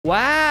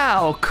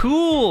Wow,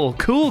 cool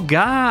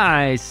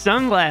guy.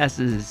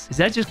 Sunglasses. Is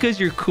that just because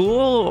you're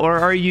cool, or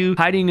are you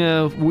hiding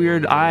a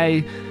weird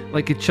eye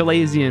like a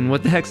Chalazian?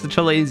 What the heck's the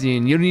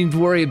Chalazian? You don't need to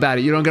worry about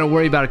it. You don't gotta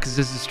worry about it because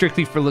this is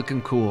strictly for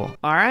looking cool.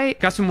 All right,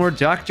 got some more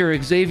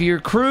Dr. Xavier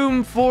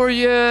Kroom for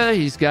you.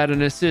 He's got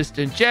an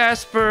assistant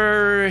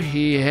Jasper.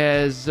 He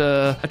has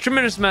a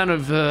tremendous amount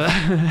of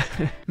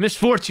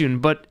misfortune,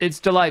 but it's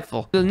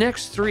delightful. The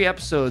next 3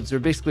 episodes are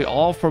basically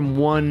all from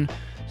one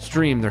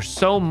stream. There's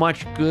so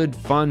much good,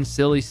 fun,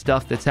 silly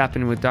stuff that's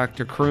happening with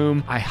Dr.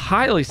 Kroom. I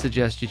highly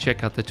suggest you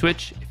check out the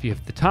Twitch if you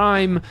have the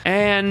time.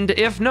 And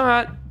if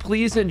not,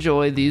 please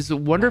enjoy these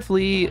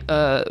wonderfully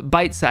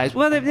bite-sized,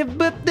 well,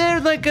 they're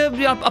like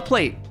a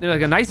plate. They're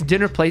like a nice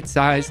dinner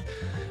plate-sized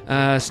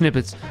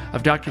snippets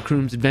of Dr.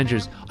 Kroom's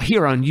adventures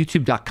here on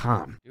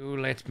YouTube.com. You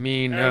let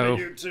me know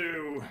you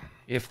two.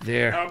 If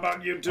there How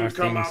about you two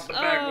come out the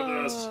back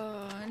with us?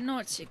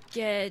 Not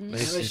again.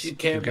 Unless you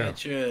care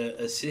about your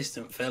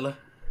assistant, fella.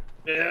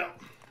 Yeah.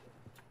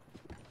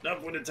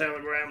 Enough with the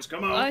telegrams.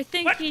 Come on. I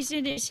think he's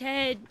in his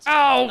head.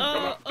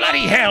 Oh,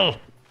 bloody hell!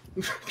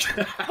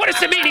 What is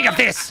the meaning of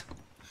this?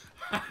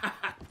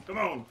 Come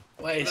on.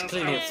 Well, it's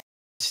clearly a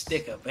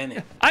stick up, ain't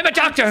it? I'm a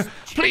doctor.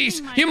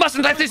 Please, you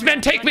mustn't let these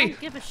men take me. I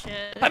don't give a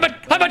shit. I'm a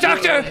Go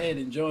doctor. ahead,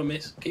 enjoy,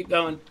 miss. Keep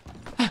going.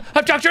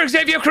 I'm Dr.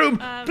 Xavier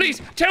Kroom.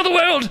 Please, tell the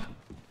world.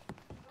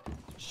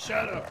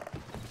 Shut up.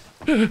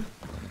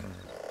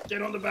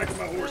 Get on the back of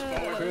my horse,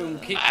 boy.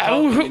 Kroom, keep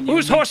talking.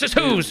 Whose horse is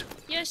whose?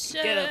 Yes,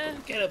 sir.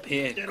 Get up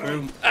here,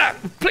 Kroom.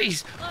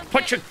 Please,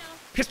 put your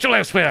pistol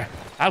elsewhere.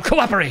 I'll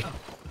cooperate.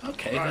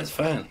 Okay, that's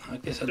fine. I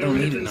guess I Do don't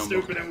need it anything no more.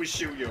 stupid and we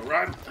shoot you,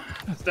 right?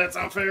 Does that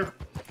sound fair?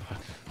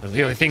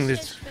 The only thing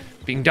that's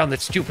being done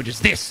that's stupid is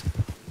this.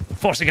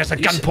 Forcing us at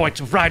gunpoint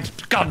to ride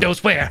God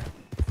knows where.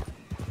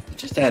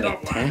 Just out of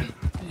town.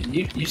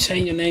 You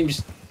saying your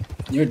name's...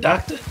 You're a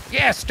doctor?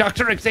 Yes,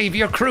 Dr.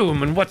 Xavier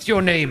Kroom. And what's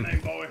your name? Hey,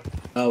 boy.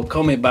 Oh,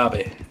 call me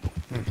Bobby.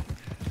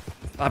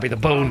 Bobby the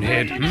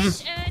Bonehead.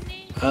 Yes,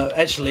 Ernie.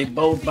 Actually,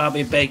 Bold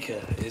Bobby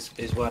Baker is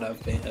what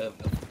I've been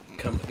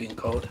come to being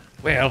called.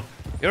 Well,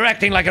 you're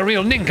acting like a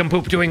real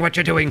nincompoop doing what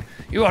you're doing.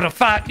 You ought to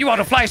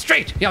fly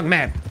straight, young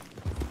man.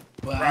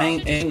 Well, I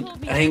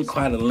ain't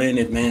quite a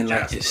learned man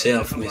like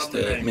yourself,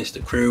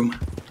 Mr. Kroom.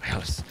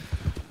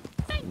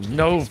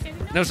 Well,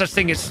 no such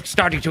thing as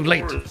starting too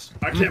late. Words.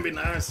 I can't be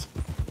nice.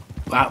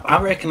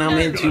 I reckon I'm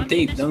in too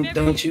deep,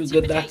 don't you,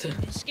 good doctor?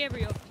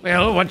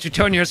 Well, once you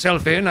turn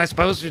yourself in, I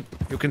suppose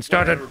you can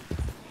start a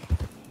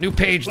new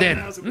page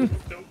then.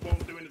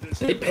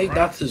 They pay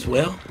doctors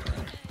well.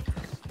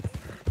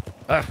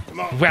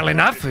 Well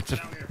enough. It's a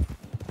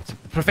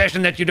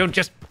profession that you don't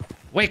just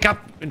wake up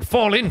and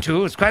fall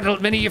into. It's quite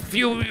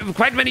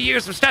many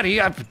years of study.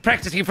 I've been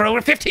practicing for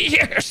over 50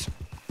 years.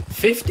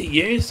 50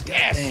 years?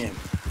 Yes.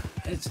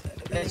 Goddamn.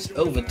 That's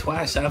over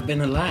twice I've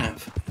been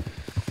alive.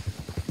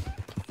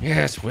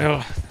 Yes,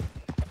 well,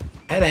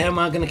 How the hell am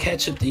I gonna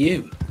catch up to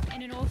you?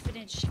 In an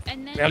orphanage.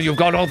 And then you've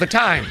got all the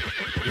time.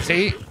 You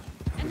see?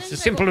 It's a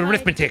simple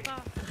arithmetic.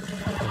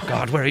 Oh,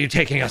 God, where are you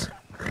taking us?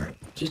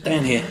 Just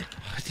down here.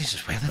 This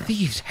is where the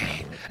thieves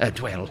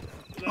dwell.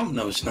 Oh,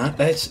 no, it's not.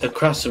 That's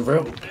across the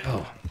road.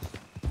 Oh.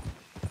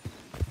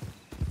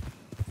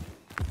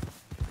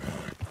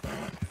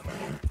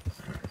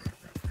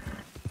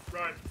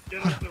 Right.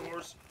 Get off the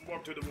horse and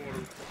walk to the water.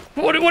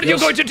 What are you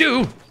going to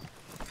do?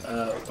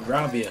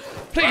 Rob you.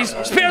 Please,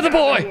 spare the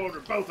boy!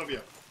 Water, both of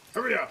you.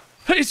 Hurry up.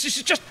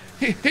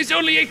 He's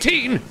only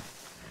 18.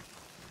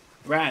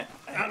 Right.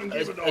 I don't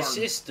give a darn.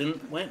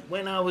 Assistant,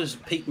 when I was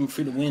peeking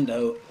through the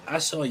window, I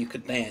saw you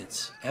could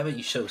dance. How about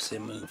you show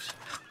some moves?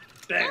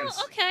 Dance.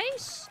 Oh, okay.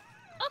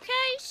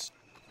 Okay.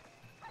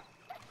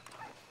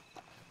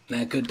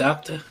 Now, good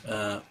doctor,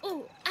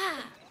 Oh,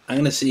 I'm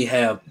gonna see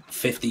how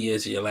 50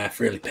 years of your life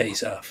really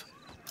pays off.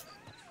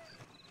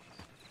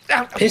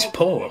 Piss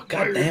poor.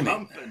 God damn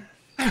it.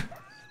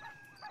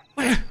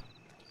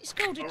 It's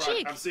called a All right,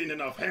 jig. I've seen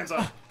enough. Hands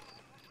up.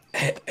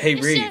 Hey,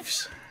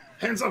 Reeves.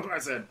 Hands up, I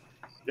said.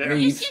 Yeah.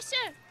 Reeves. Yes,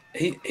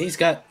 sir. He's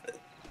got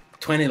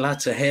 20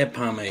 lots of hair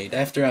pomade.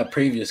 After our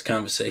previous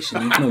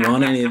conversation, you don't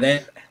want any of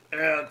that?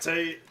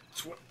 Take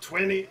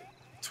 20.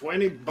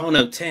 Oh,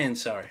 no, 10,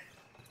 sorry.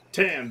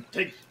 10.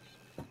 Take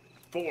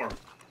 4.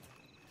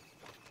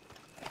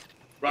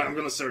 Right, I'm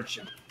gonna search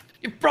you.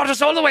 You brought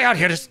us all the way out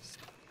here to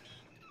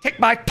take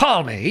my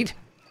pomade?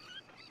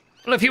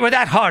 Well, if you were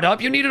that hard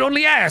up, you needed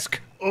only ask.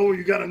 Oh,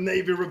 you got a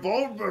Navy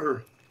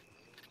revolver.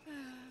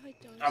 I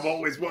don't. I've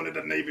always wanted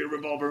a Navy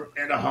revolver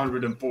and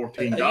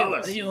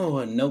 $114. Are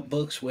your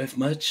notebooks worth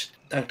much,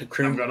 Dr. I'm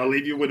Kroom? gonna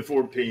leave you with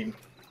 14.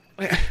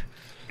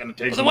 Gonna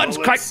take The some one's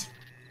bullets.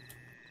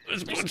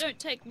 Just don't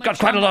take much Got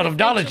quite a lot of I've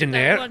knowledge took in that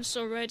there. Once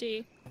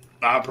already.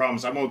 I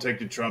promise I won't take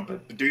the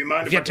trumpet. But do you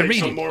mind if Yet I to take read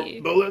some it.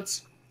 more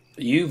bullets?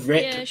 You've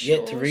Yeah,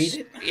 yet to sure. read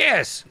it?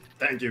 Yes.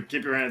 Thank you.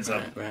 Keep your hands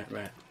up.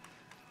 Right.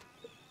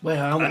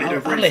 Well, I need to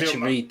I'll let refill you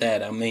my- read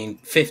that. I mean,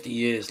 50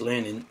 years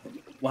learning.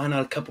 Why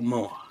not a couple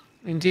more?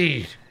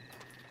 Indeed.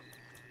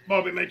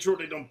 Bobby, make sure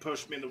they don't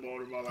push me in the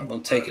water while I'm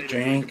gonna take a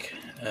drink.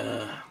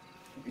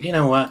 You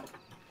know what?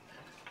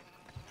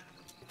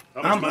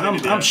 How much money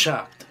did you I'm have?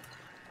 shocked.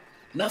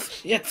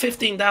 Nothing. Yeah,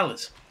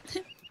 $15.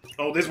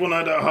 Oh, this one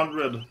had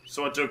 100,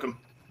 so I took him.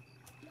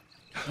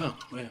 Oh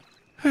well.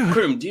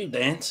 Croom, do you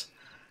dance?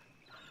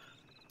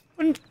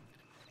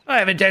 I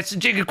haven't danced a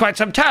jig in quite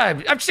some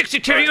time. I'm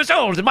 62 years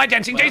old and my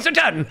dancing days are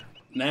done.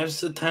 Now's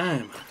the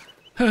time.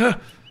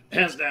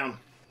 Hands down.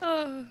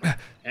 Oh,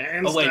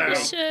 Hands Oh, wait, down. wait.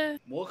 sir.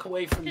 Walk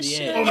away from the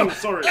Yes, Oh, edge. no,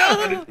 sorry.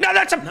 I didn't- No,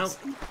 that's a...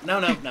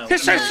 No.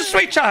 This is a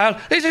sweet child.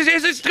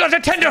 He's got a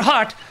tender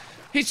heart.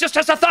 He just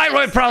has a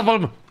thyroid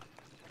problem.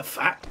 A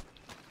fat.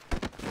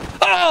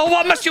 Oh,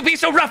 why must you be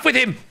so rough with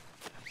him?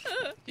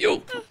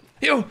 You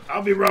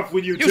I'll be rough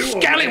with you, too, old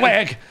man.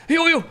 scallywag.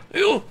 You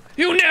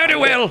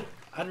ne'er-do-well.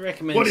 I'd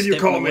recommend What did you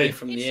stepping call away me?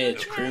 from the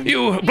edge, Croom.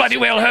 You bloody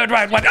well heard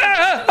right one.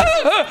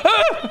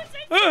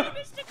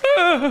 Mr.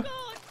 God.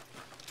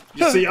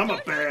 You see, I'm a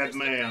bad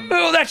man.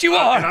 Oh, that you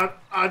And are.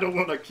 I don't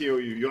want to kill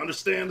you. You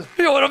understand?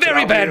 You're a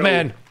very bad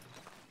man.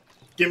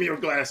 Give me your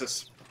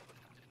glasses.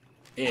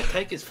 Yeah,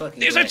 take his fucking.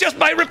 These are glasses. just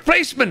my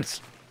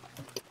replacements.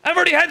 I've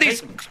already had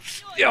these.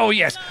 Oh,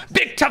 yes.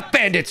 Big tough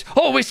bandits.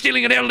 Always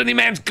stealing an elderly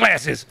man's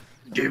glasses.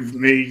 Give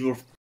me your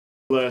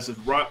glasses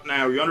right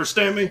now. You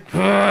understand me?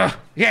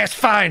 Yes,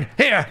 fine.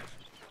 Here.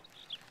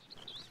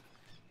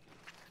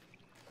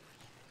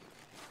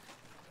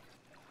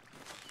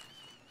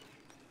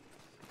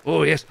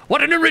 Oh, yes.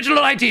 What an original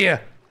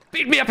idea.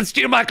 Beat me up and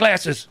steal my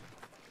glasses.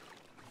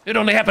 It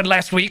only happened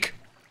last week.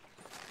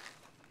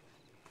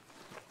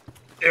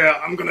 Yeah,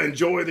 I'm gonna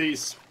enjoy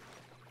these.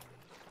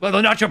 Well,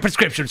 they're not your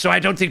prescription, so I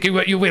don't think you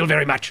will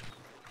very much.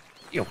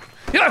 You.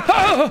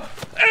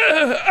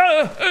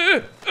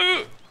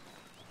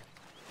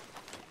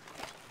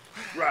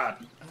 Right.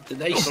 Did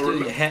they steal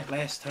your hat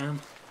last time?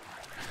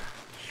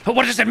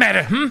 What does it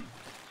matter,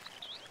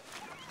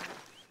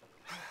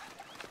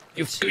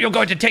 You're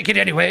going to take it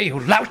anyway, you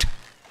lout.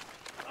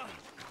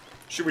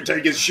 Should we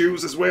take his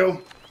shoes as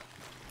well?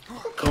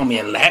 Call me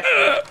a lap,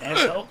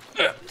 asshole.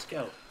 Let's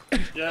go.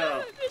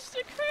 Yeah. Mr.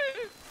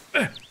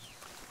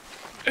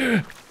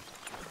 Crew.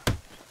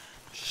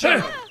 Shut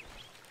up.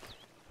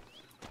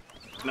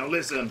 Now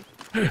listen.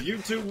 If you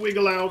two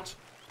wiggle out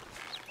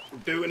or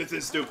do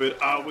anything stupid,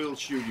 I will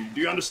shoot you.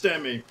 Do you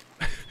understand me?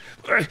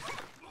 Do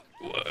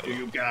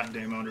you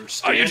goddamn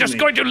understand Are you just me?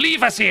 going to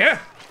leave us here?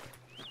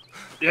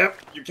 Yep,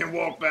 you can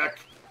walk back.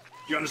 Do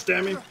you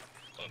understand me?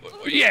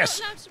 Yes.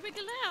 You're not allowed to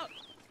wiggle out.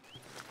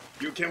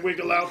 You can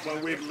wiggle out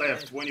when we've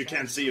left, when you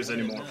can't see us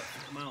anymore.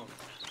 Come on.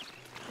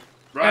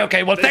 Right?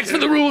 Okay, well, They thanks for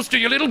can- the rules to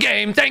your little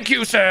game. Thank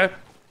you, sir.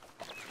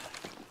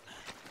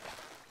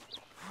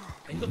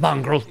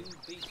 Mongrel. Two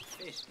pieces of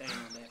fish down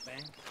on that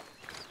bank.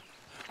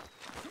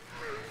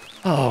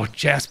 Oh,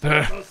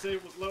 Jasper. I'll say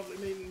it was lovely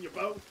meeting you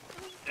both,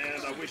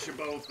 and I wish you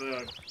both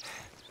a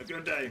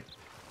good day.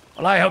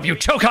 Well, I hope you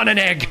choke on an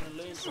egg.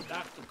 Learn from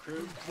Dr.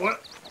 Crew.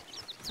 What?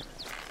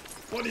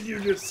 What did you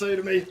just say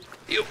to me?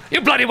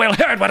 You bloody well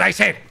heard what I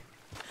said.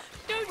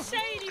 Don't say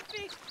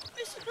anything.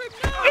 Mr. Crew,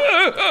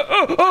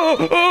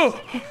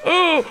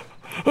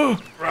 no.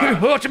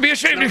 Right. You ought to be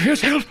ashamed of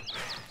yourself.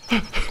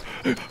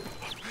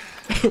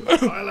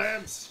 Bye,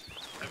 lads.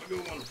 Have a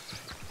good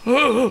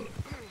one.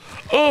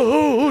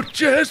 Oh,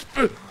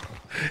 Jasper.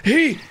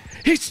 He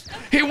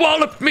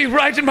walloped me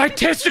right in my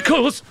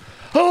testicles.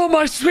 Oh,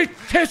 my sweet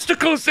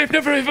testicles. They've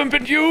never even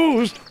been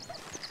used.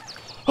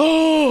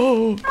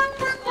 Oh. Oh,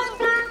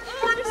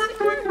 Mr.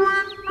 Crew.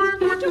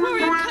 Oh, don't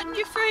worry, I'm cutting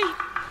you free.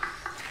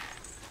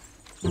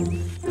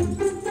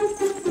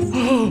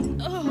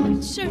 Oh,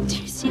 it's so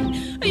dizzy.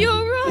 Are you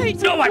alright?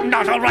 No, I'm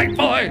not all right,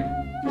 boy.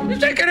 You've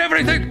taken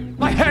everything.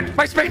 My hat,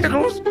 my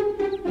spectacles.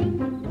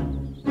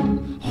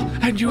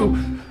 And you...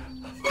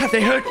 Have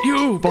they hurt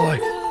you, boy?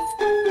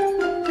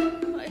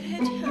 My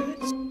head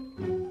hurts.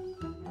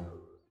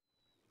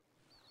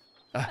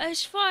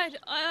 It's fine.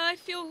 I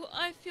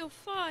feel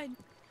fine.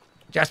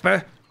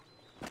 Jasper?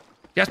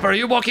 Jasper, are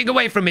you walking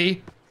away from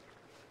me?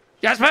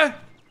 Jasper?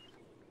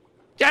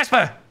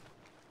 Jasper?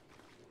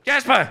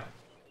 Jasper?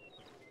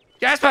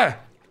 Jasper?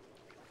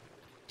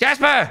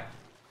 Jasper?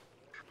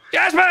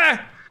 Jasper?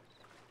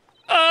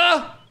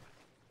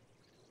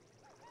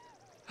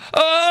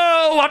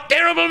 Oh, what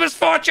terrible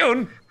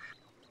misfortune!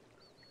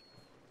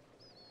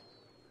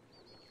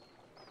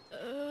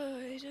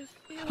 I don't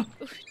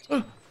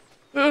feel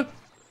good.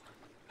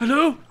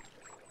 Hello?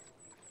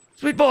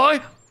 Sweet boy?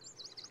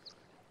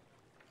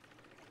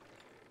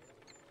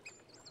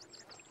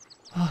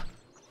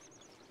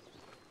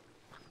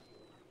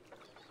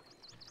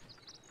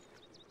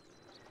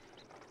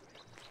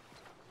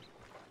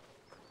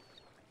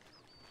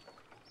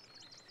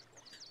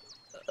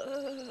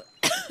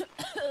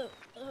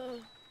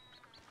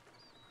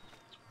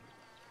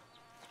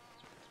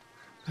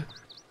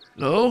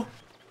 Hello?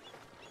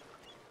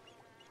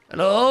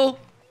 Hello?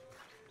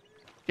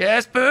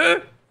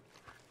 Jasper?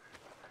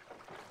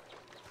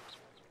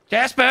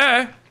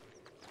 Jasper?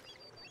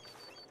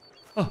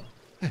 Oh,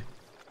 hey,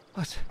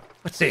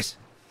 what's this?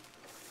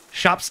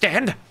 Shop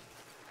stand?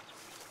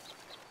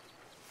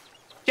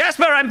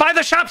 Jasper, I'm by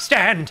the shop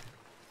stand.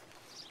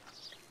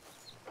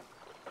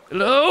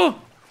 Hello?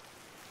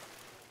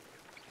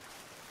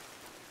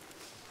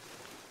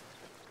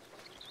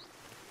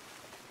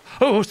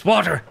 Oh, it's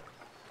water.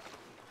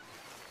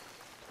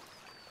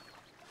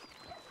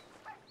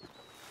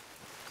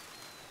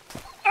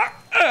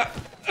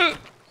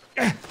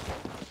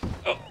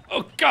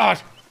 Oh,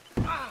 God.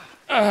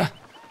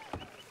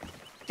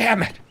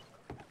 Damn it.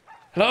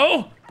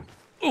 Hello?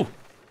 Ooh.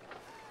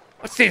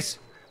 What's this?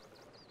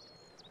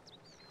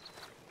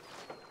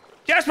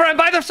 Jasper, I'm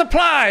by the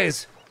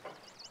supplies.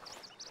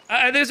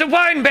 There's a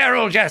wine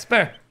barrel,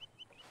 Jasper.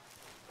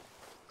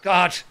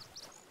 God.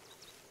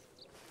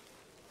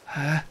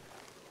 Let's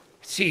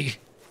see.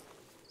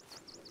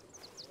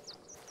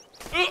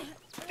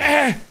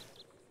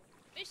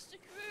 Mr.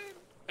 Groom,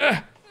 over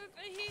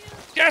here.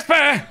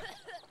 Jasper!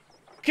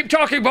 Keep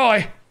talking,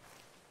 boy.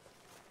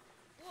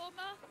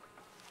 Warmer.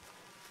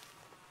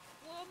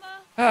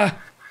 Warmer.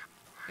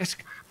 Yes,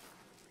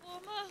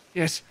 Warmer.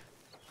 yes.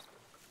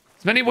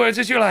 As many words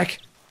as you like.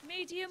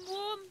 Medium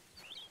warm.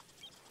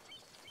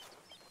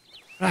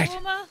 Right.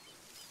 Warmer.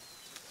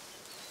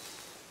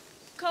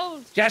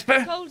 Cold.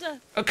 Jasper? Colder.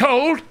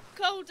 Cold?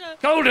 Colder.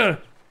 Colder.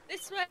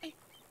 This way.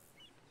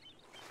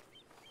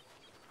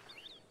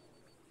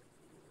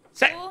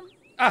 Warm.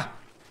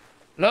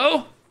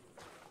 Hello?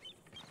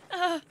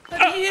 Over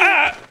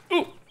here.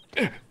 Ooh.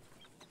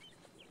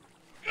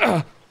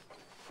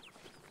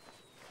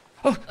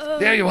 Oh,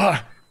 there you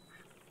are.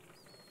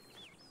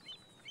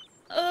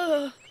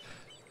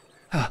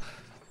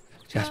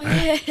 Jasper. My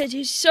head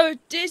is so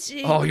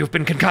dizzy. Oh, you've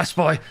been concussed,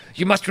 boy.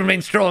 You must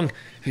remain strong.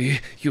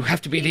 You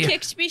have to be He the...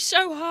 kicked me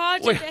so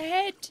hard Wait. in the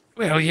head.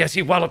 Well, yes,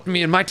 he walloped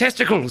me in my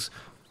testicles.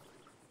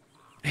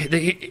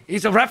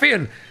 He's a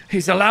ruffian.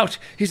 He's a lout.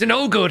 He's a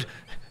no good.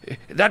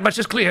 That much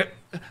is clear.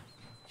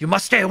 You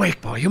must stay awake,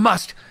 boy. You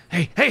must.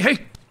 Hey.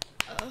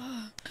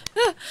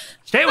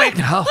 Stay awake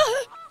now.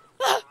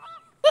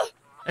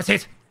 That's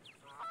it.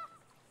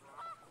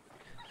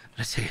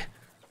 Let's see.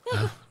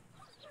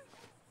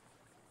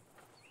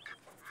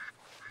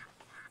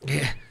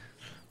 Yeah.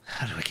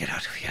 How do I get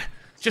out of here?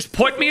 Just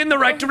point me in the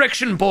right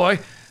direction, boy,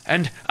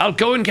 and I'll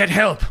go and get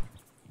help.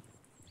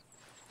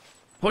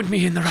 Point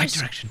me in the right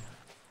direction.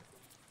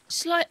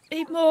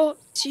 Slightly more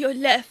to your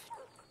left.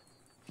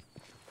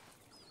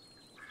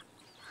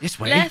 This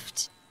way?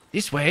 Left.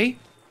 This way?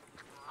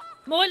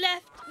 More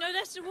left. No,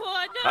 that's the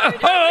one. No,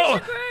 Oh!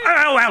 Mr. Groom.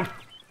 Ow!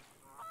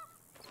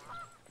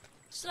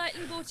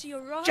 Slightly more to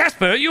your right.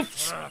 Jasper,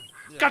 you've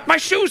got my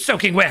shoes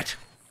soaking wet.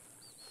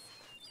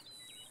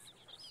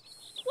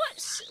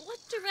 What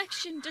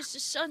direction does the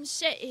sun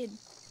set in?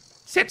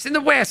 Sets in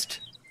the west.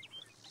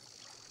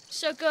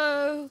 So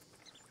go...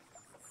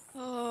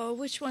 Oh,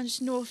 which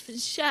one's north and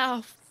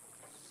south?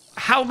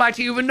 How might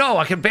you even know?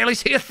 I can barely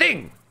see a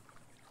thing.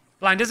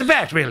 Blind as a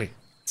bat, really.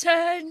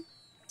 Turn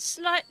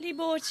slightly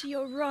more to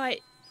your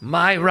right.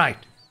 My right.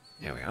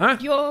 There we are.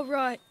 Your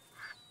right.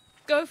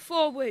 Go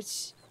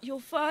forwards. You'll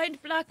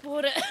find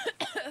Blackwater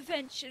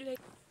eventually.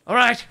 All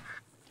right.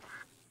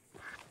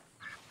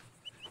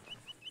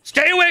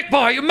 Stay awake,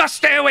 boy. You must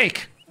stay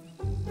awake.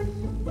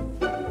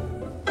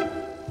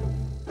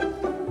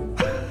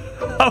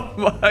 Oh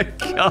my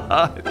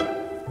God.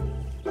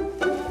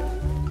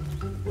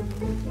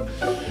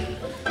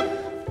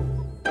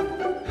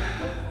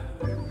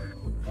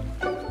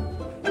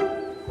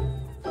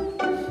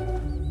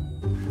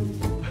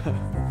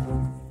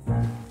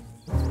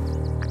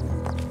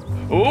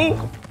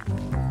 Oh.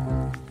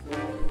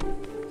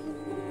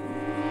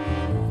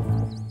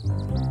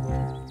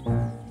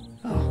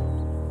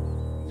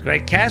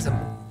 Great chasm.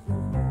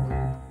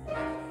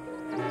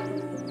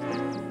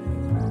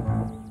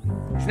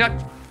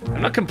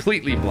 I'm not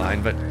completely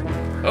blind, but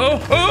oh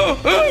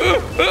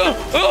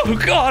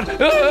God!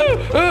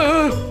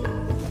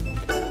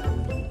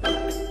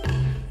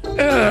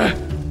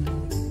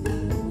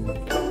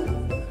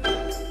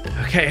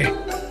 Okay.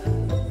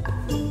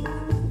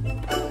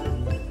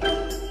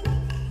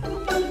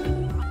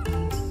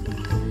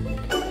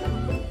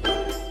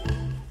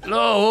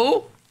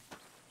 Hello?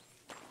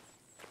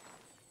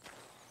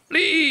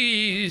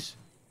 Please.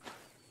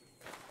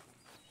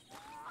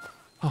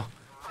 Oh,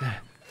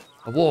 there.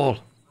 A wall.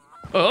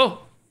 Oh.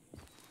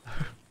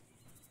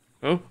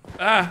 Oh.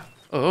 Ah.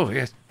 Oh,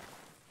 yes.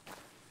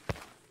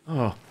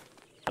 Oh.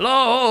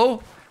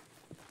 Hello?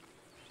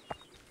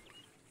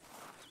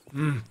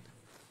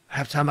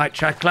 Perhaps I might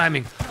try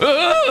climbing.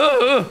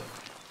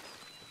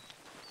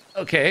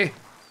 Okay.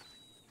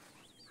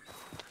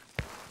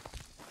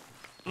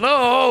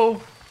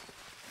 Hello?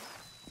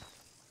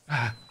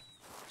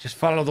 Just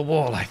follow the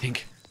wall, I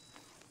think.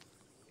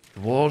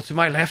 The wall to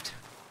my left.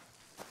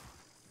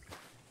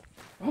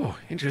 Oh,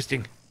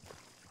 interesting.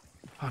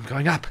 Oh, I'm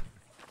going up.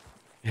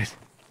 Yes.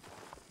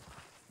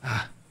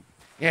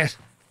 Yes.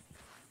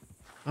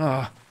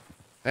 Oh,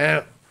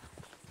 well,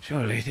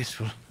 surely this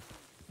will...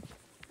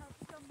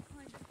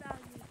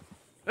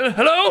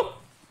 hello?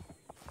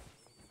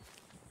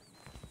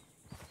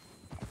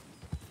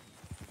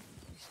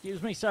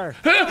 Excuse me, sir.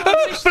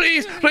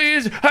 Please,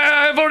 please,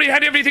 I've already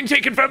had everything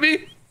taken from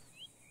me.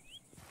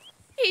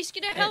 He's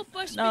gonna help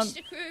us, no.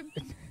 Mr.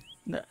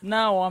 Groom.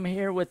 No, I'm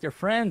here with your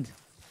friend.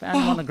 Found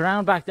him on the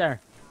ground back there.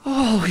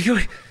 Oh,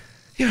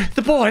 Yeah,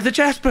 the boy, the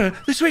Jasper,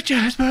 the sweet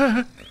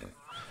Jasper.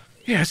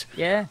 Yes.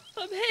 Yeah?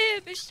 I'm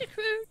here, Mr.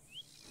 Croon.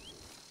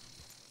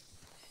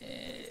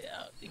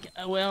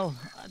 Well,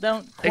 I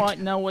don't quite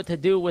know what to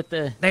do with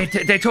the...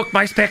 They took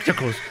my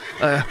spectacles.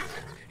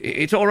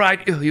 It's all right.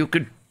 You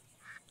could...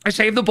 I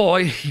saved the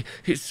boy.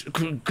 His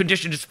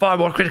condition is far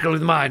more critical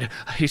than mine.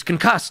 He's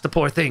concussed, the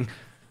poor thing.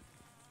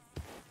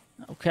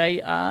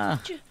 Okay, I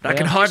well,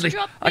 can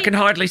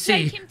hardly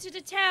see. Take him to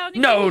the town.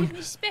 No. And give him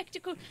his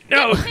spectacle.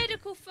 No. Get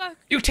medical folk.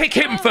 You take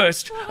him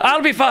first.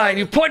 I'll be fine.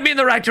 You point me in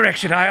the right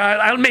direction.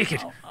 I'll make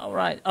it. All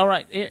right.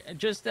 Here,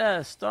 just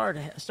start.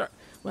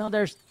 Well,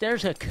 there's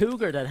a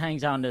cougar that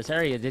hangs out in this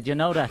area. Did you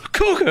know that?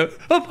 Cougar!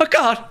 Oh my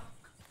God!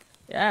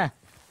 Yeah,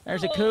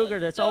 there's a cougar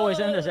that's always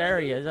in this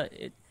area.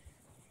 Do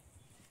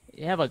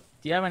you have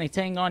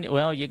anything on you?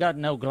 Well, you got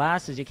no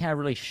glasses. You can't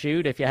really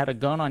shoot. If you had a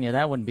gun on you,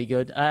 that wouldn't be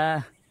good.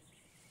 I'll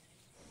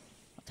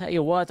tell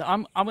you what.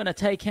 I'm gonna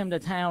take him to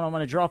town. I'm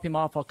gonna drop him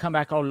off. I'll come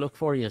back. I'll look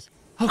for you.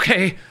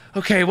 Okay.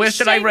 Where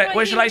should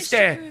I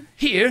stay? Croon.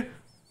 Here?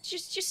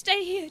 Just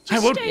stay here. I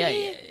won't- Stay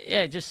here.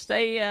 Yeah. Just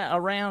stay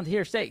around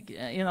here. Stay.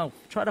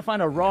 Try to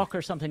find a rock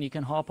or something you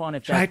can hop on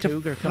if Try that to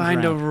cougar comes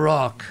find a around.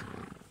 rock.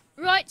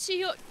 Right, so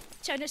you're...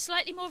 Turn it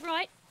slightly more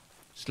right.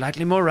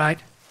 Slightly more right.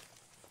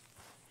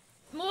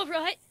 More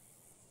right.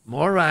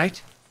 More right.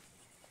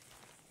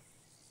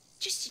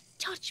 Just a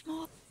touch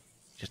more.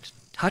 Just a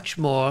touch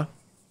more.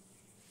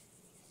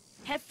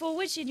 Head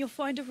forwards and you'll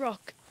find a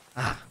rock.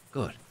 Ah,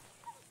 good.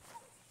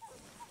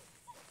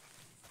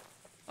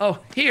 Oh,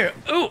 here.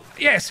 Oh,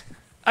 yes.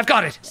 I've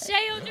got it.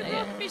 Stay on the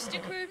rock,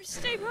 Mr. Croom.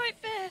 Stay right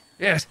there.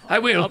 Yes, I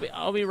will.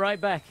 I'll be right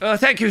back.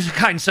 Thank you,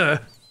 kind sir.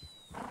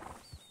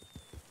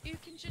 You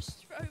can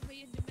just throw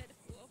me in the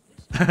medical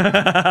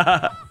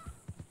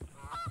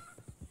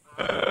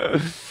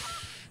office.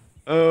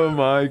 Oh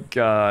my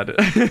God.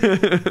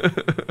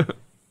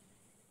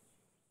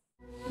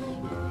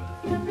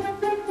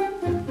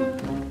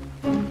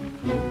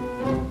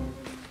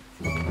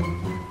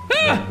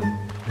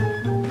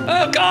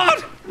 Oh,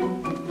 God!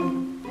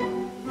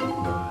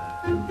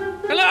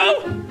 Hello?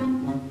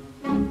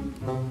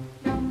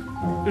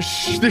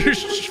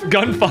 There's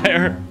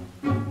gunfire.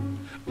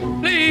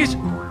 Please!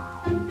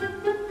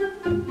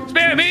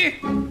 Spare me!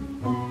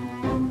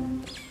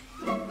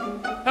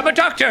 I'm a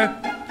doctor!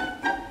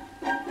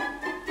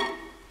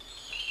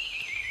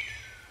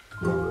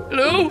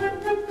 Hello?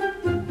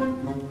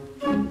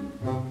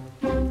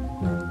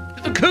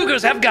 Do the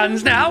cougars have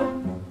guns now?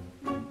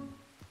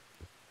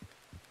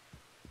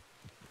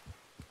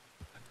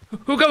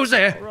 Who goes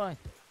there? Right.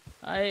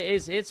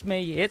 It's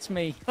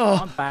me. Oh.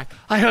 I'm back.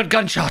 I heard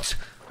gunshots.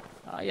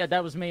 Yeah,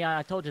 that was me.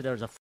 I told you there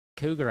was a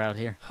cougar out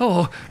here.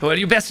 Oh, well,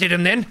 you bested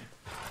him then.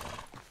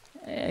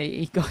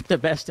 He got the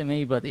best of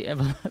me, but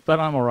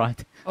I'm all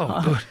right.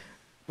 Oh, good.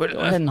 Well, Go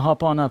ahead and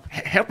hop on up.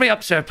 help me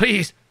up, sir,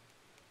 please.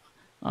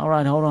 All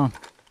right, hold on.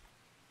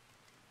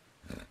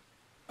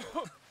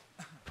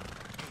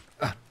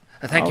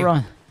 Thank you. All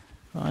right.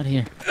 Right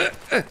here.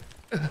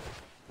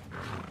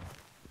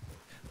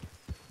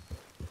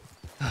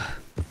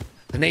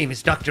 The name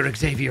is Dr.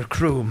 Xavier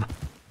Kroom.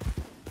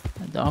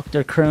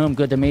 Dr. Croom,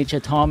 good to meet you.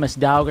 Thomas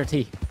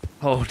Dougherty.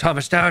 Oh,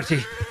 Thomas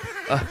Dougherty.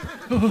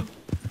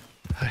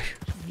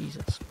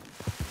 Jesus.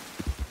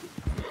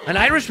 An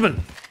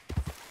Irishman.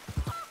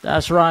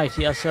 That's right,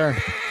 yes, sir.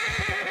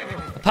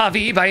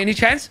 Pavi, by any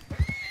chance?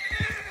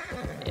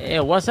 Yeah,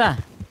 what's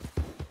that?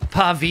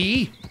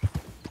 Pavi?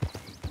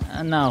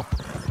 No.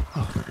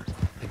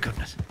 Thank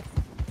goodness.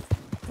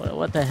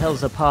 What the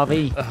hell's a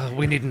pavi?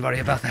 We needn't worry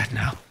about that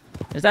now.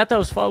 Is that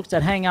those folks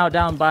that hang out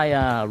down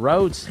by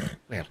roads?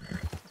 Well,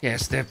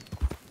 yes, they're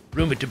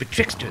rumored to be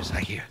tricksters,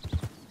 I hear.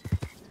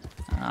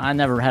 I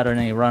never had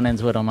any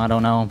run-ins with them. I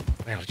don't know 'em.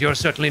 Well, you're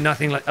certainly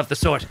nothing of the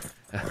sort.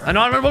 An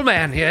honorable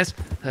man, yes.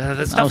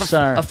 The stuff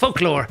sir. of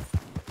folklore.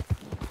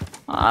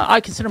 I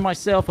consider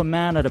myself a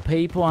man of the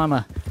people.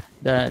 I'm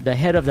the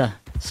head of the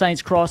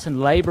Saints Crossing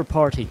Labour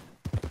Party.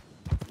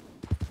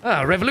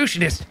 Ah,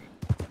 revolutionist.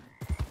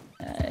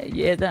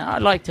 Yeah, I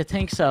like to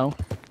think so.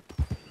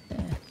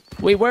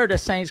 We were the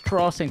Saints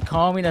Crossing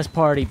Communist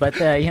Party, but,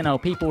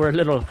 people were a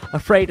little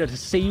afraid of the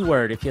C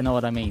word, if you know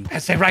what I mean.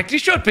 As they rightly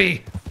should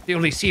be. The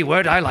only C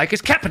word I like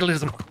is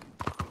capitalism.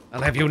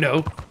 I'll have you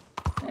know.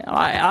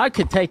 I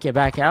could take you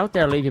back out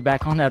there, leave you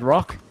back on that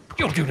rock.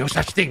 You'll do no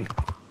such thing.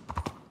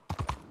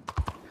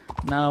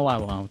 No, I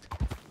won't.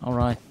 All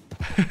right.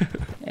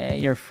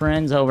 Your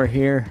friend's over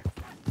here.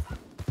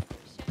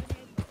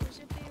 78 bottles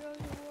of beer on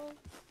the wall.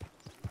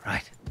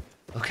 Right.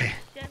 Okay.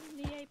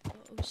 78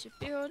 bottles of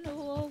beer on the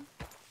wall.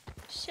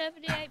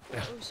 78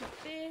 bottles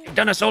of beer. You've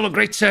done us all a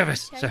great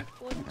service, sir.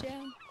 Take one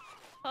down.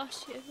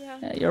 Pass it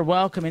around. You're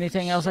welcome.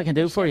 Anything else I can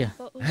do for you?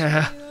 7 bottles of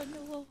beer on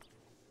the wall.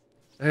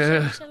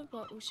 7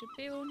 bottles of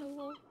beer on the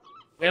wall.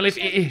 Well, if...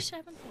 7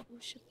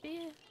 bottles of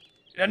beer.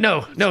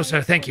 No,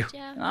 sir, thank you.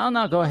 Oh,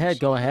 no, go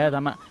ahead.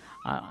 I'm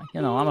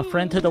a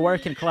friend to the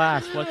working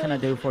class. What can I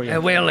do for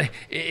you? Well,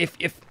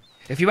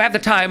 if you have the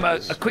time, a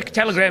quick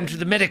telegram to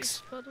the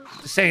medics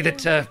to say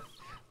that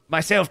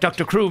myself,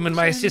 Dr. Kroom, and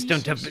my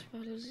assistant have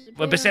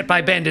were beset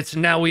by bandits,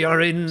 and now we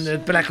are in the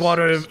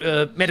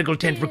Blackwater medical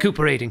tent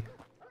recuperating.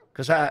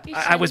 Because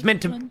I was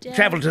meant to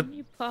travel to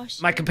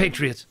my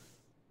compatriots.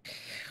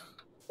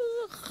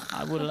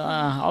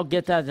 I'll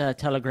get that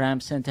telegram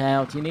sent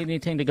out. You need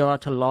anything to go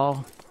out to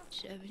law?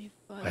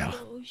 Well,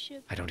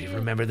 I don't even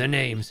remember their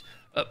names.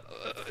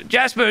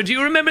 Jasper, do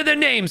you remember their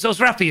names, those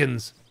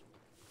ruffians?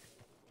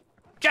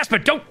 Jasper,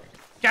 don't!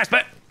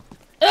 Jasper!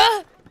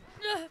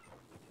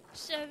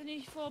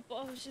 74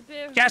 bottles of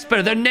beer.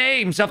 Jasper, the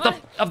names of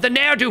the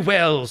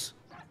ne'er-do-wells.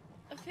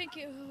 I think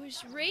it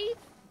was Reeve.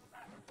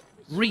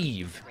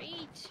 Reeve.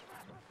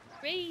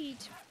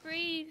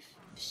 Reeve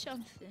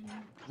something.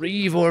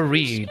 Reeve or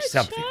Reed,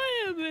 something.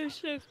 Tired,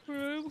 Mr.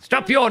 Crew.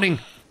 Stop yawning.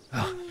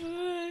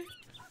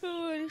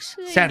 Oh,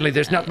 sadly,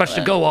 there's not much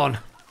to go on.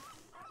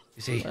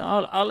 You see.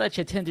 I'll let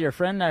you tend to your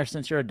friend there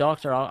since you're a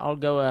doctor. I'll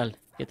go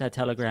get that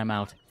telegram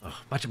out. Oh,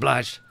 much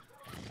obliged.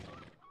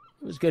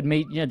 It was good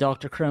meeting you,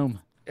 Dr. Kroom.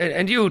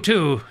 And you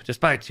too,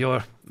 despite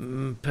your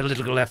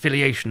political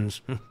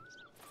affiliations.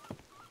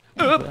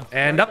 Up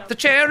and up the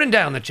chair and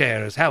down the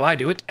chair is how I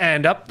do it.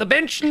 And up the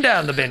bench and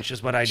down the bench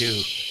is what I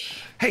do.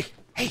 Hey.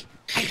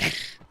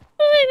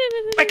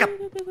 Wake up.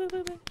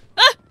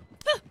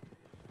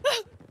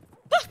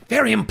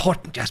 Very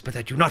important, Jasper,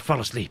 that you not fall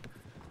asleep.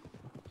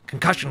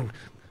 Concussion.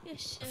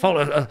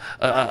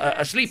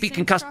 A sleepy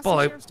concussed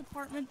boy.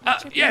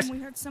 Yes. We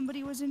heard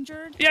somebody was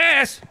injured.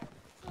 Yes.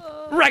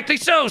 Rightly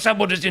so,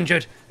 someone is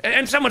injured.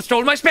 And someone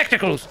stole my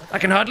spectacles. I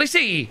can hardly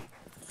see.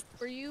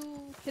 Were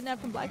you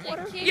kidnapped from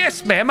Blackwater?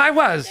 Yes, ma'am, I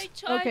was.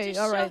 Okay,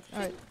 all right.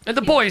 And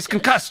the boy is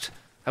concussed.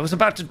 I was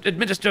about to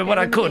administer what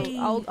I could.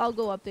 I'll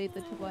go update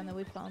the two line that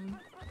we found.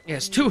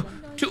 Yes, two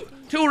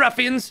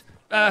ruffians,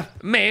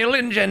 male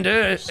in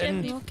gender,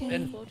 and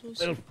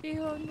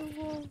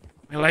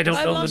well, I don't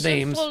know the names. I must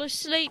have fallen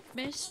asleep,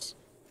 miss.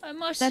 I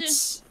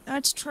must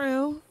That's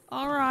true.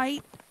 All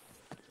right.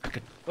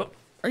 Oh,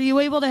 Are you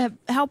able to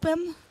help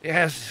him?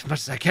 yes, as much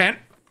as I can.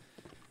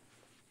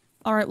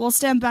 All right, we'll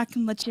stand back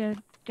and let you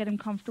get him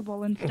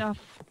comfortable and stuff.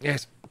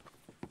 Yes.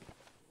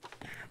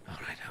 All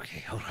right,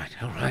 okay, all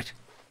right.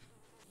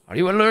 Are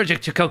you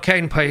allergic to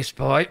cocaine paste,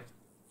 boy?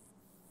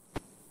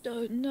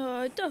 No,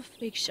 I don't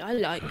think so. I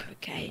like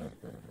cocaine.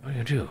 Oh,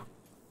 you do?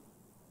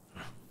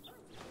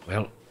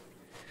 Well,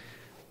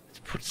 let's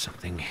put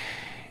something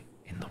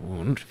in the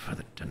wound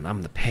to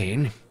numb the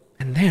pain.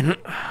 And then,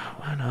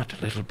 why not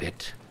a little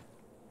bit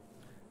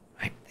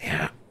right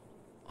there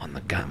on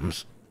the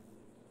gums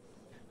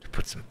to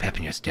put some pep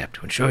in your step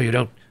to ensure you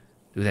don't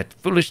do that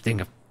foolish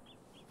thing of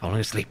falling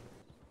asleep.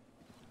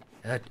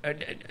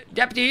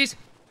 Deputies?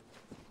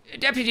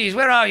 Deputies,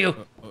 where are you?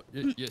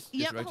 Yes,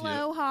 right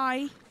hello,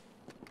 hi.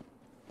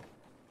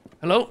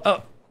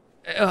 Hello?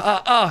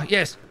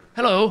 Yes.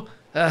 Hello,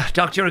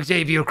 Dr.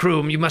 Xavier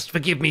Kroom. You must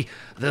forgive me.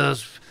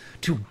 Those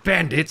two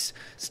bandits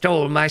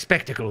stole my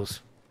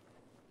spectacles.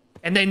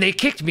 And then they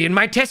kicked me in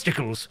my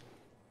testicles.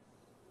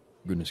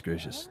 Goodness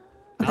gracious.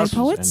 Are they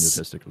poets? And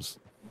your testicles.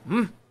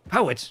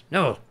 Poets?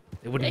 No.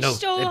 They wouldn't know.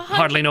 Stole They'd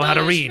hardly know how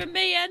to read. from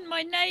me and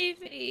my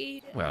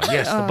navy. Well,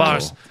 yes,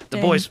 the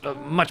dang. boys are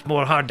much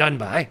more hard done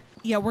by.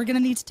 Yeah, we're gonna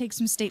need to take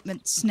some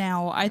statements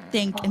now, I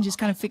think, and just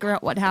kind of figure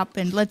out what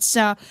happened. Let's.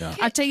 I'll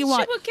tell you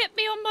what. Someone get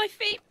me on my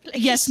feet, please.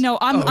 Yes, no,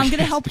 I'm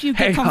gonna help you get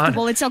Hang on.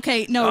 comfortable. It's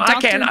okay. No, I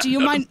doctor, can't. do you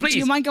mind? Please. Do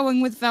you mind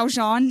going with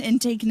Valjean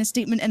and taking a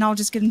statement, and I'll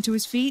just get him to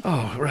his feet?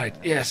 Oh, right,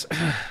 yes.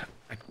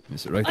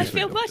 Is it right I this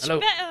feel way? much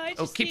Hello? better. I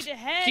Oh, just keep- need a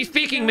hand. keep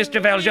speaking, you know,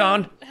 Mr.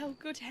 Valjean. Oh,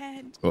 good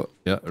hand. Oh,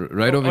 yeah,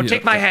 right over here.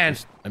 take my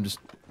hand. I'm just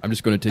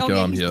going to take Oh, your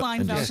yeah, arm he's here.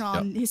 blind, and just,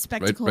 Valjean. His right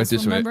spectacles,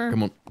 this remember? way.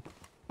 Come on.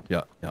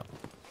 Yeah.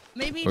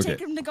 Maybe Okay.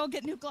 take him to go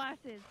get new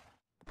glasses.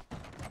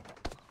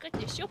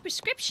 Goodness, your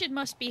prescription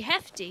must be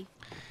hefty.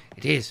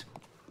 It is.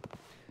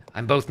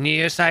 I'm both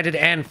nearsighted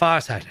and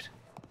farsighted.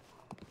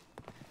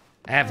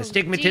 I have the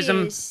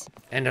stigmatism dears.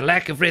 and a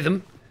lack of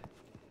rhythm,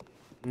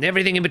 and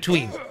everything in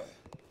between.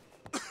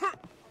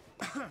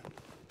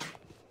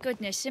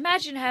 Goodness,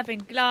 imagine having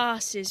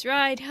glasses,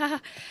 right?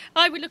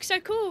 I would look so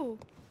cool.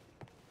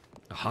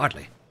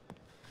 Hardly.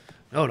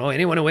 No,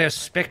 anyone who wears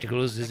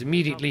spectacles is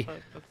immediately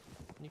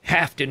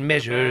halved in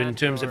measure in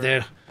terms of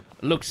their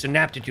looks and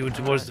aptitude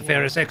towards the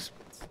fairer sex.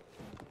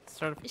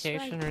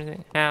 Certification or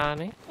anything?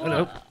 Howdy.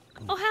 Hello.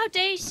 Oh, how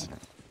days.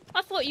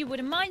 I thought you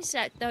wouldn't mind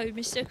that, though,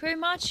 Mr.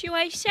 Kroom. Aren't you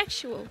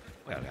asexual?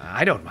 Well,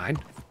 I don't mind.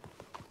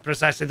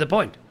 Precisely the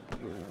point.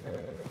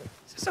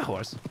 Is this a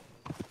horse?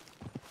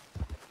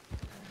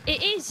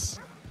 It is.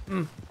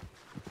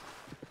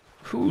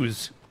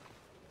 Whose?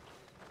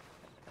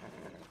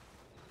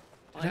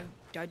 I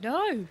don't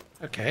know.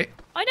 Okay.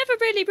 I never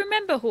really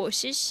remember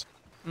horses.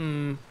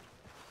 No,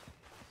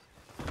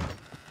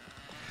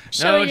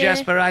 So,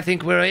 Jasper, I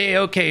think we're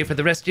A-okay for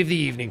the rest of the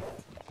evening.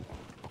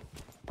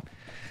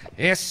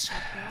 Yes,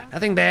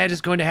 nothing bad is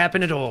going to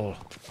happen at all.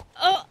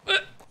 Oh,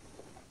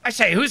 I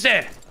say, who's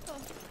there?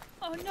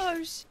 oh,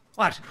 nose.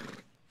 What?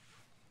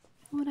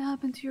 What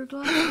happened to your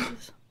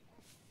glasses?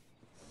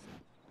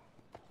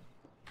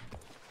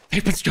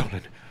 They've been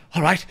stolen.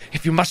 All right,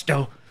 if you must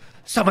know,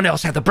 someone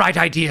else had the bright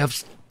idea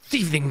of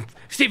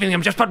Stealing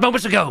them just but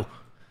moments ago.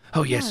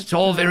 Oh, yes, it's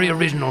all very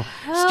original.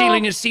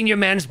 Stealing a senior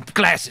man's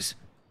glasses.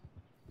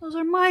 Those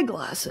are my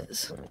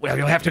glasses. Well,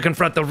 you'll have to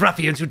confront the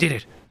ruffians who did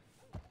it.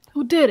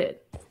 Who did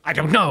it? I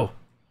don't know.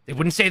 They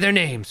wouldn't say their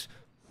names.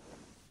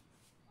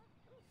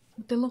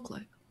 What they look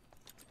like?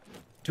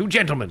 2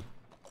 gentlemen.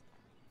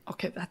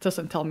 Okay, that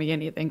doesn't tell me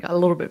anything. A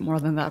little bit more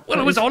than that. Well,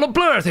 it was all a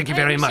blur, thank you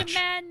very There was much. a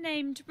man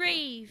named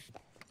Reeve.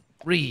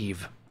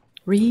 Reeve.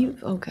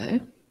 Reeve?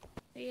 Okay.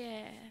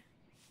 Yeah.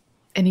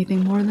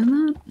 Anything more than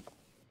that?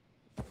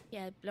 He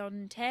had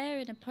blonde hair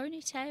and a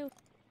ponytail.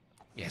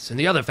 Yes, and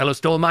the other fellow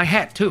stole my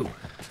hat, too.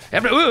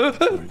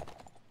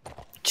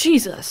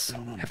 Jesus.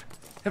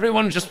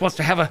 Everyone just wants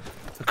to have a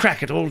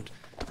crack at old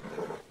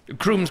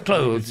Kroom's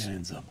clothes.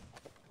 Hands up.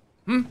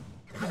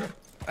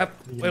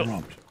 Well,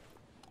 robbed.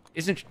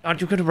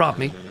 aren't you going to rob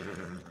me?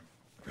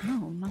 No,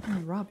 I'm not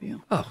gonna rob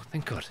you. Oh,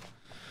 thank God.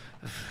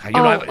 You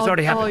know, it's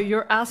already happened. Oh,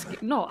 you're asking.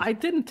 No, I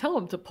didn't tell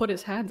him to put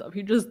his hands up.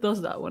 He just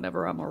does that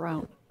whenever I'm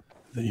around.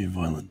 That you're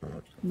violent.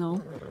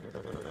 No.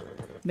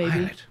 Maybe.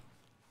 Violet.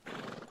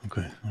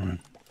 Okay, alright.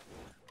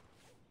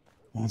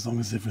 Well, as long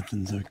as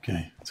everything's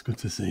okay. It's good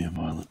to see you,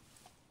 Violet.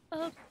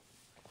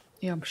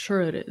 Yeah, I'm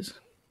sure it is.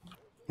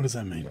 What does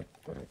that mean?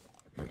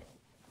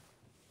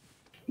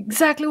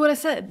 Exactly what I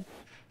said.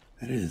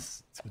 It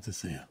is. It's good to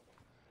see you.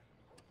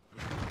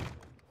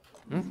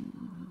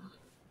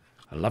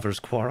 A lover's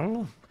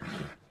quarrel?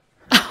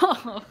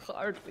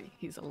 Hardly.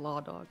 He's a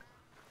law dog.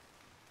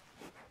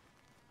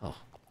 Oh,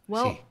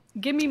 Well, see.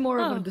 give me more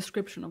of a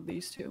description of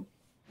these two.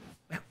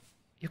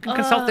 You can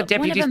consult the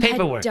deputy's one of them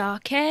paperwork. Had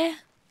dark hair,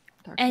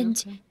 Dark hair,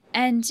 okay.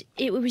 and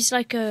it was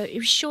like it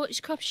was short. It's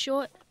cropped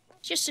short.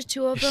 Just the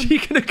 2 of them. She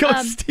gonna go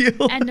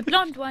steal? And the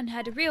blonde one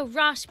had a real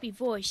raspy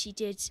voice. He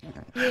did,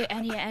 yeah,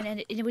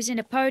 and it was in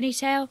a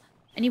ponytail,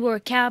 and he wore a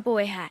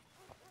cowboy hat.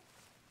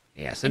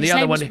 Yes, And and the his other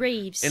name one, was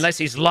Reeves. unless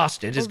he's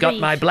lost it, has Or got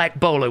my Reeve. black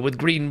bowler with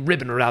green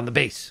ribbon around the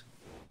base.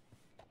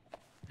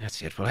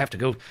 That's it. We'll have to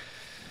go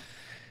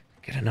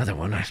get another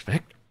one, I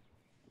expect.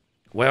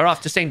 We're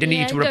off to Saint Denis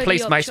Yeah, to go to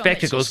replace the my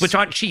spectacles, optometrist. which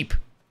aren't cheap.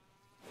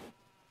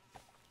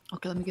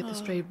 Okay, let me get this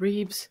straight.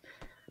 Reeves,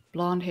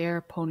 blonde hair,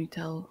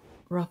 ponytail,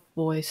 rough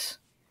voice,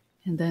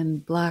 and then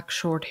black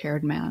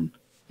short-haired man.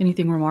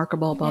 Anything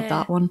remarkable about Yeah.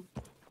 that one?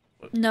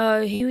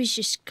 No, he was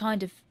just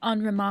kind of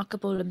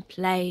unremarkable and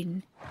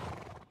plain.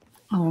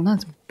 Oh, well,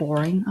 that's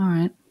boring. All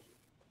right.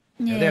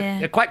 Yeah.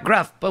 They're quite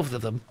gruff, both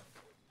of them.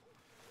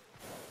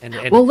 And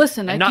Well,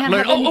 listen, and I not can't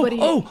learn. have anybody-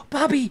 Oh,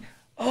 Bobby.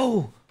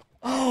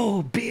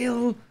 Oh,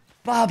 Bill,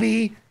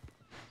 Bobby,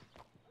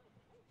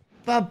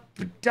 Bob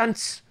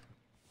Dunce.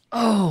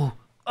 Oh,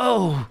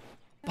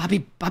 Bobby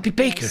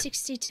Baker.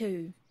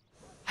 62.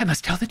 I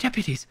must tell the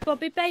deputies.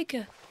 Bobby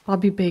Baker.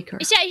 Bobby Baker.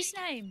 Is that his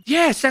name?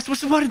 Yes, that's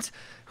what's the words.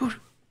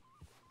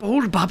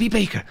 Old Bobby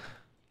Baker.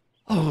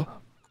 Oh,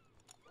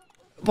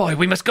 boy,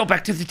 we must go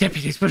back to the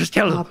deputies. But just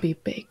tell them. Bobby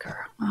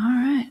Baker. All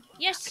right.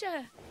 Yes,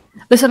 sir.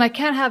 Listen, I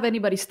can't have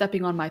anybody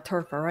stepping on my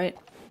turf, all right?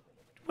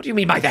 What do you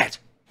mean by that?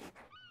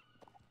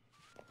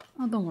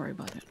 Oh, don't worry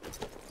about it.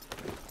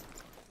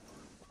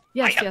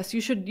 Yes,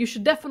 you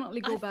should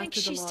definitely go I back think to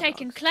the she's law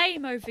taken dogs.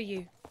 claim over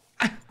you.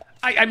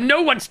 I'm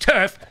no one's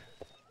turf,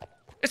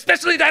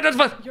 especially that of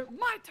a. You're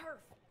my turf,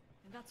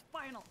 and that's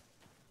final.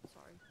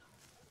 Sorry.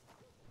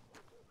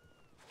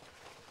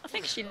 I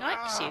think she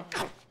likes you.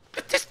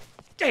 But this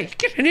day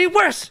get any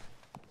worse.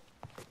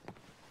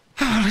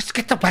 Oh, let's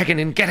get the wagon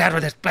and get out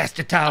of this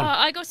blasted town.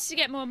 I got to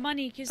get more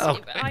money because Oh,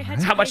 I had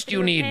to how pay much for do the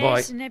you need,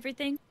 repairs boy? And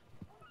everything.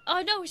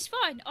 Oh no, it's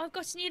fine. I've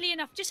got nearly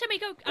enough. Just let me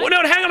go. Oh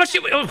no, hang on, how much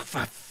do you?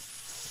 Oh,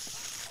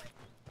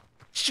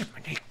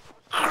 Jiminy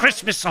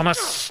Christmas on a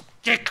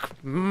stick,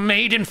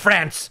 made in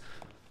France.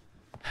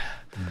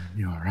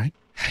 You all right?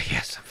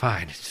 Yes, I'm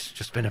fine. It's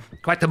just been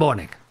quite the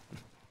morning.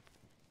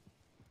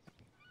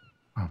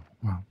 Oh,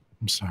 well,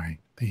 I'm sorry.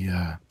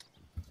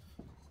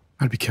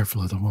 I'd be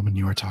careful of the woman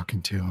you were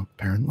talking to.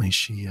 Apparently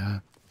she,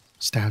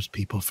 stabs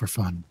people for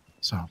fun,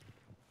 so.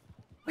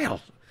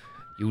 Well,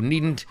 you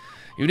didn't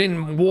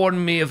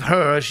warn me of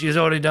her. She's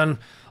already done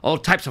all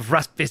types of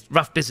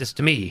rough business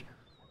to me.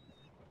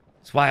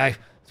 That's why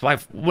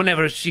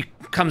whenever she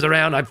comes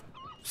around, I've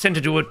sent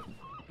her to a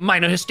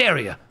minor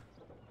hysteria.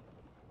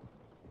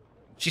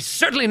 She's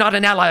certainly not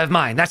an ally of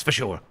mine, that's for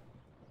sure.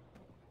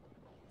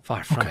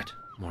 Far from it.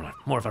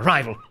 More of a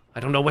rival. I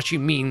don't know what she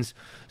means,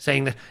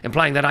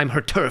 implying that I'm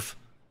her turf.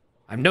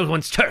 I'm no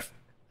one's turf.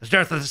 The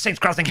turf of the Saints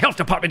Crossing Health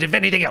Department, if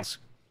anything else.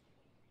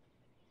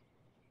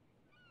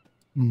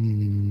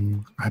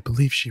 I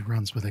believe she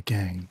runs with a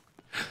gang,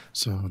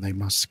 so they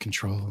must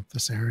control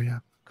this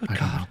area. Good I don't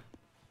God. know.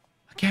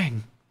 A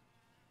gang.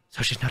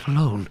 So she's not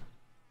alone.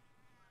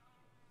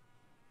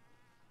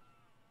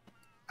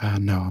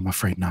 No, I'm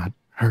afraid not.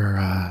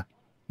 Her,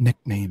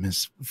 nickname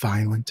is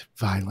Violent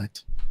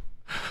Violet.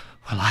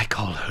 Well, I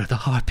call her the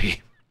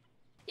Harpy.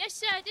 Yes,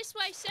 sir. This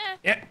way, sir.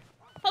 Yeah.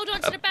 Hold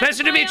on to the back.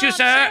 Pleasure of to my meet you, arm,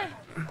 sir.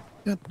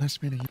 Yep,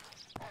 nice meeting you.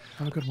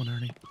 Have a good one,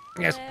 Ernie.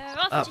 Yes.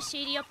 We're off to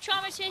see the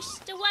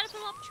optometrist, the wonderful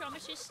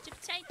optometrist of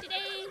Saint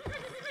Denis.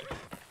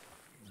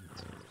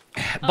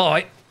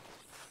 Boy,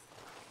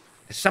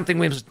 There's something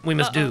we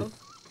must do.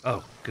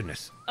 Uh-oh. Oh,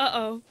 goodness.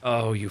 Uh-oh.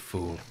 Oh, you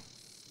fool.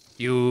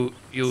 You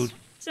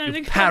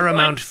Sounding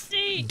paramount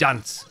quite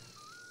dunce.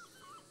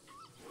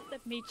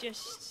 Let me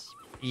just...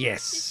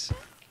 Yes.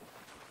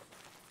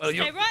 Well,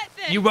 Stay right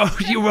there.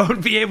 you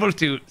won't be able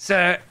to,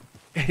 sir.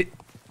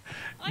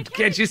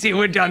 Can't you see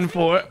we're done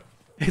for?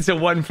 It's a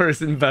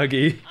one-person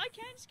buggy. I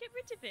can just get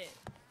rid of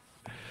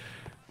it.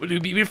 Will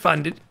you be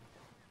refunded?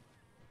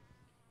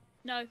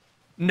 No.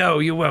 No,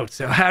 you won't.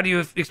 So how do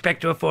you expect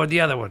to afford the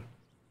other one?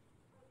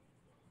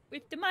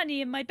 With the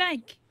money in my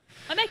bank.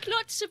 I make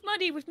lots of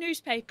money with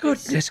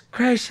newspapers. Goodness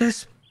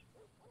gracious.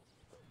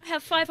 I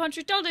have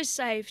 $500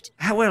 saved.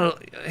 How well,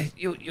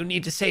 you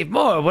need to save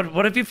more.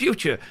 What of your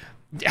future?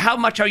 How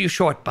much are you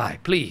short by,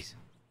 please?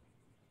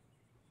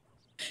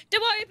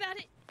 Don't worry about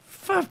it.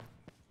 For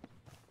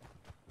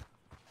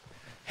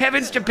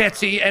heavens to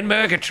Betsy and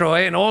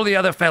Murgatroyd and all the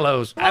other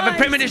fellows. I have a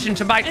premonition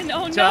to Mike. And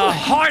oh to no.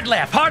 Hard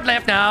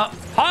left now.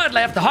 Hard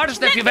left, the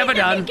hardest left you've ever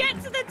done. Let me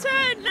get to the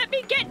turn. Let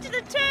me get to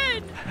the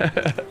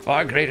turn.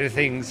 Far greater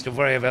things to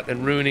worry about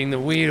than ruining the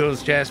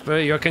wheels, Jasper.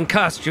 You're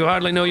concussed. You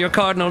hardly know your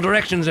cardinal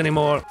directions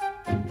anymore.